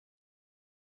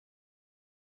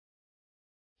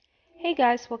Hey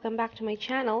guys, welcome back to my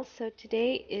channel. So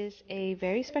today is a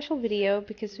very special video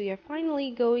because we are finally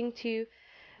going to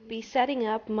be setting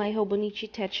up my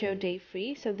Hobonichi Techo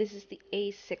𝒕𝒉𝒊𝒔. So this is the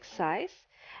A6 size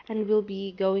and we'll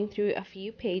be going through a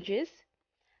few pages.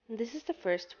 And this is the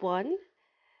first one.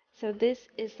 So this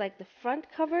is like the front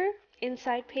cover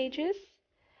inside pages.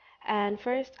 And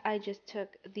first I just took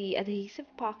the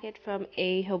adhesive pocket from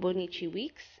a Hobonichi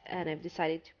Weeks and I've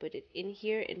decided to put it in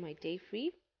here in my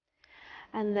𝒕𝒉𝒊𝒔.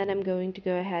 And then I'm going to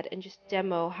go ahead and just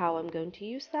demo how I'm going to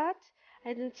use that.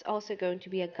 And it's also going to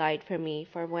be a guide for me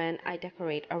for when I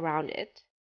decorate around it.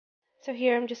 So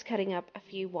here I'm just cutting up a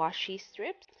few washi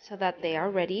strips so that they are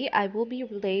ready. I will be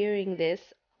layering this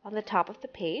on the top of the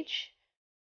page.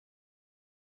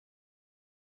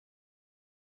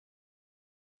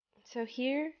 So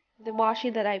here, the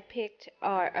washi that I picked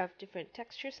are of different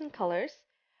textures and colors,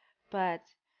 but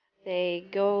they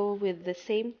go with the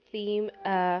same theme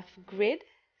of grid.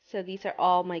 So these are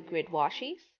all my grid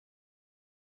washis.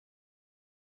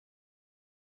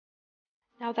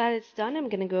 Now that it's done, I'm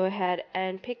going to go ahead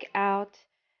and pick out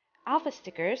alpha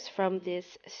stickers from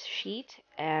this sheet,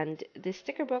 and this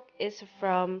sticker book is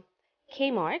from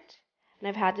Kmart, and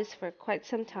I've had this for quite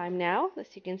some time now.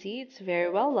 As you can see, it's very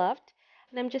well loved,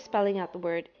 and I'm just spelling out the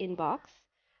word inbox.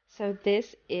 So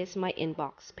this is my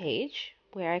inbox page,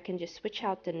 where I can just switch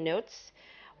out the notes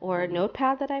or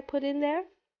notepad that I put in there,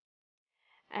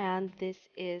 and this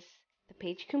is the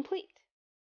page complete.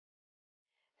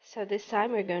 So this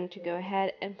time we're going to go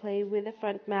ahead and play with the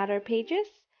front matter pages.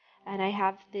 And I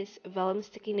have this vellum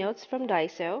sticky notes from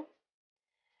Daiso.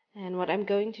 And what I'm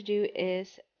going to do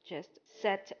is just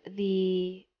set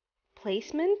the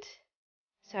placement.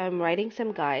 So I'm writing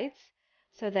some guides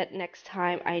so that next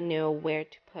time I know where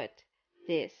to put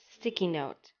this sticky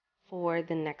note for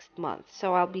the next month.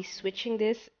 So I'll be switching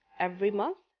this every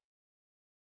month.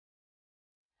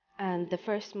 And the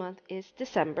first month is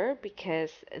December because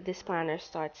this planner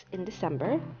starts in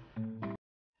December.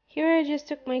 Here I just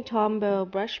took my Tombow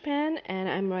brush pen and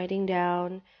I'm writing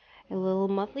down a little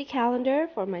monthly calendar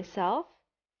for myself.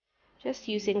 Just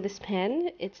using this pen.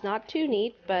 It's not too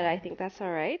neat, but I think that's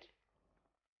alright.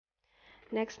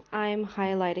 Next I'm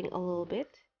highlighting a little bit.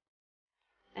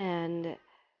 And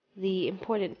the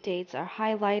important dates are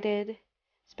highlighted,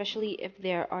 especially if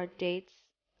there are dates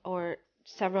or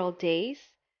several days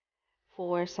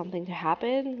for something to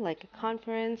happen, like a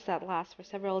conference that lasts for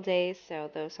several days, so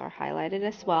those are highlighted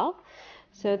as well,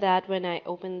 so that when I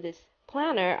open this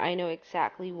planner, I know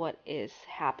exactly what is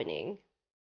happening.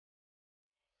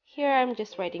 Here I'm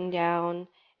just writing down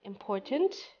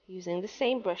important using the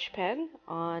same brush pen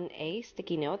on a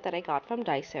sticky note that I got from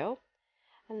Daiso,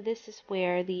 and this is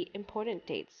where the important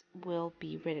dates will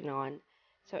be written on.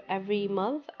 So every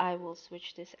month I will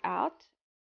switch this out.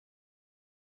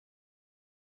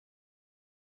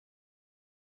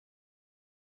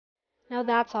 Now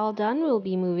that's all done, we'll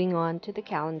be moving on to the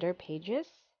calendar pages.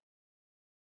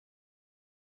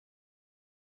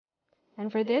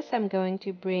 And for this, I'm going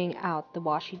to bring out the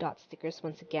washi dot stickers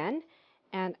once again.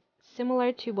 And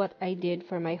similar to what I did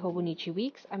for my Hobonichi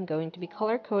Weeks, I'm going to be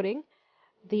color coding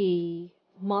the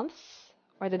months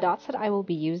or the dots that I will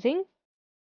be using.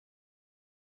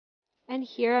 And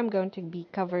here I'm going to be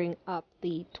covering up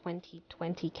the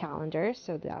 2020 calendar,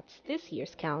 so that's this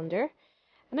year's calendar.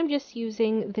 And I'm just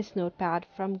using this notepad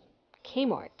from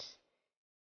Kmart.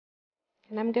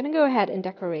 And I'm going to go ahead and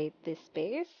decorate this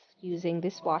space using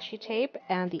this washi tape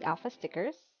and the alpha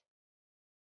stickers.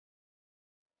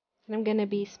 And I'm going to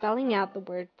be spelling out the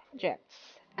word projects.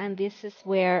 And this is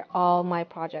where all my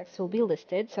projects will be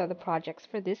listed, so the projects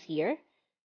for this year.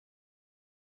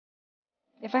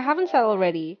 If I haven't said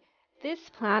already, this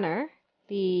planner,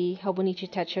 the Hobonichi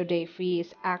Techo 𝒕𝒉𝒊𝒔,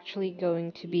 is actually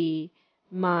going to be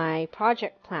my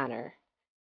project planner,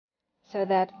 so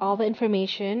that all the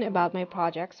information about my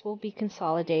projects will be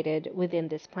consolidated within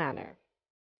this planner.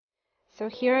 So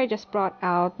here I just brought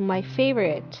out my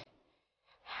favorite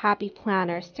Happy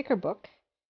Planner sticker book,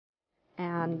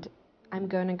 and I'm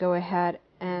going to go ahead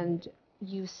and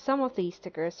use some of these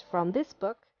stickers from this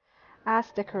book as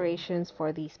decorations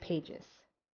for these pages.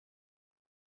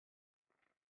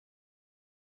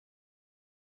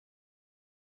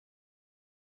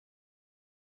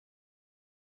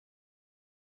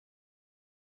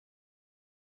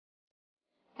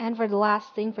 And for the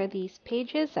last thing for these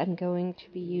pages, I'm going to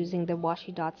be using the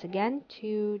washi dots again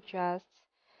to just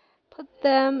put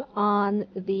them on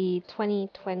the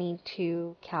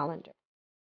 2022 calendar.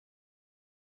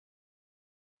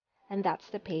 And that's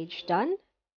the page done.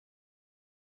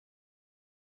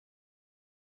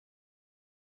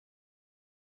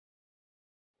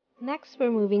 Next, we're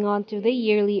moving on to the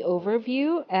yearly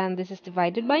overview, and this is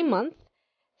divided by month.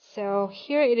 So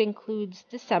here it includes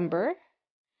December,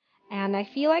 and I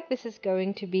feel like this is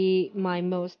going to be my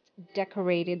most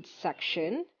decorated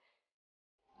section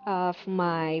of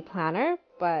my planner,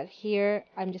 but here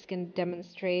I'm just going to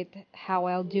demonstrate how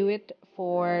I'll do it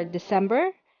for December,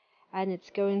 and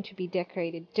it's going to be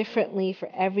decorated differently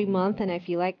for every month, and I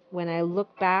feel like when I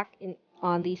look back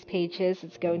on these pages,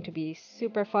 it's going to be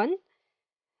super fun.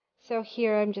 So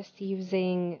here I'm just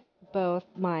using both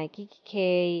my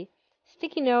Geeky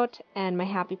sticky note and my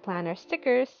Happy Planner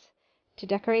stickers to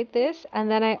decorate this. And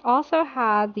then I also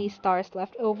had these stars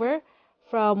left over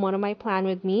from one of my Plan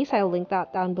With Me, so I'll link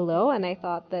that down below. And I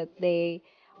thought that they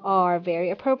are very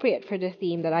appropriate for the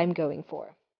theme that I'm going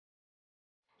for.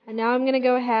 And now I'm going to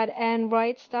go ahead and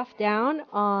write stuff down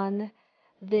on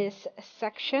this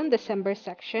section, December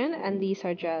section, and these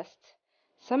are just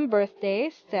some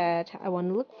birthdays that I want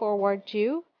to look forward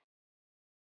to.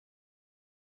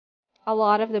 A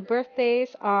lot of the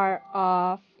birthdays are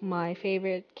of my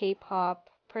favorite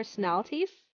K-pop personalities.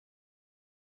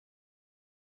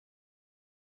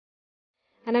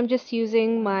 And I'm just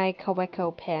using my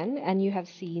𝒕𝒉𝒅𝒆𝒐 pen, and you have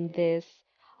seen this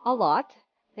a lot,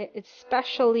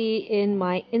 especially in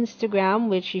my Instagram,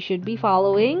 which you should be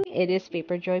following. It is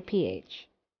paperjoyph.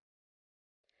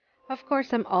 Of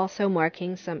course, I'm also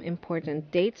marking some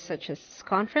important dates, such as this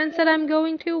conference that I'm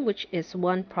going to, which is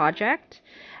one project,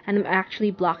 and I'm actually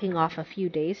blocking off a few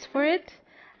days for it.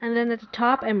 And then at the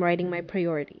top, I'm writing my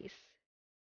priorities.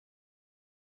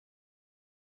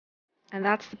 And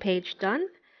that's the page done.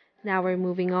 Now we're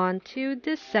moving on to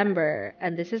December,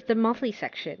 and this is the monthly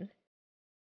section.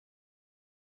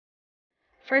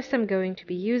 First, I'm going to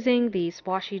be using these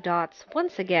washi dots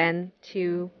once again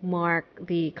to mark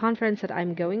the conference that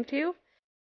I'm going to.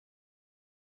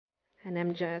 And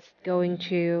I'm just going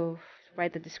to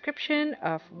write the description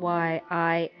of why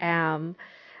I am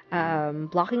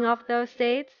blocking off those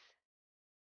dates.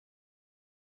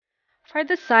 For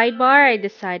the sidebar, I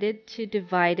decided to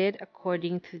divide it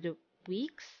according to the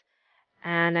weeks,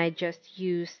 and I just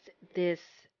used this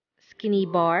skinny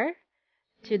bar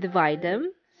to divide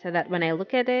them so that when I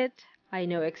look at it, I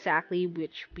know exactly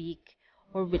which week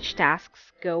or which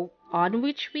tasks go on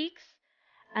which weeks.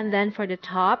 And then for the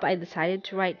top, I decided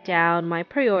to write down my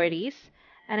priorities,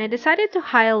 and I decided to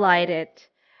highlight it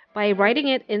by writing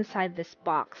it inside this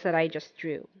box that I just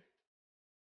drew.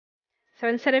 So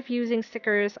instead of using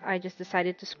stickers, I just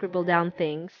decided to scribble down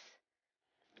things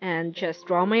and just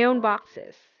draw my own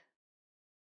boxes.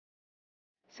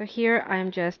 So here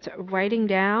I'm just writing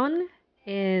down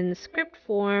in script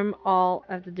form all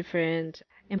of the different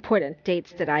important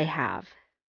dates that I have.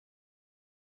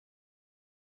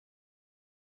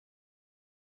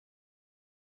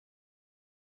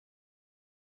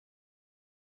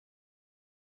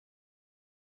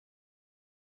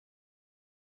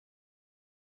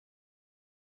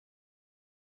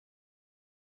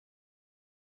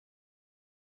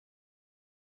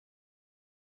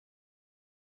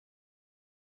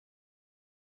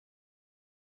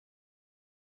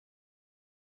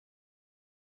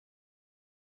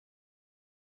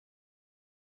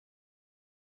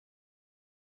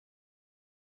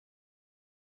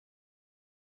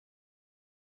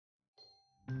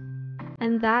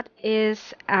 And that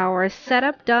is our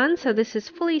setup done. So this is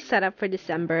fully set up for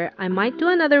December. I might do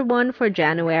another one for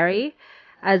January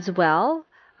as well.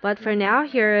 But for now,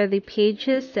 here are the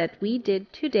pages that we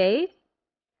did today.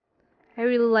 I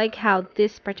really like how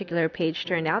this particular page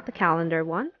turned out, the calendar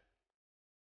one.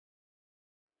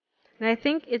 And I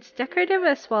think it's decorative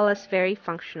as well as very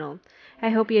functional. I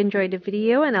hope you enjoyed the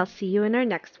video, and I'll see you in our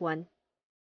next one.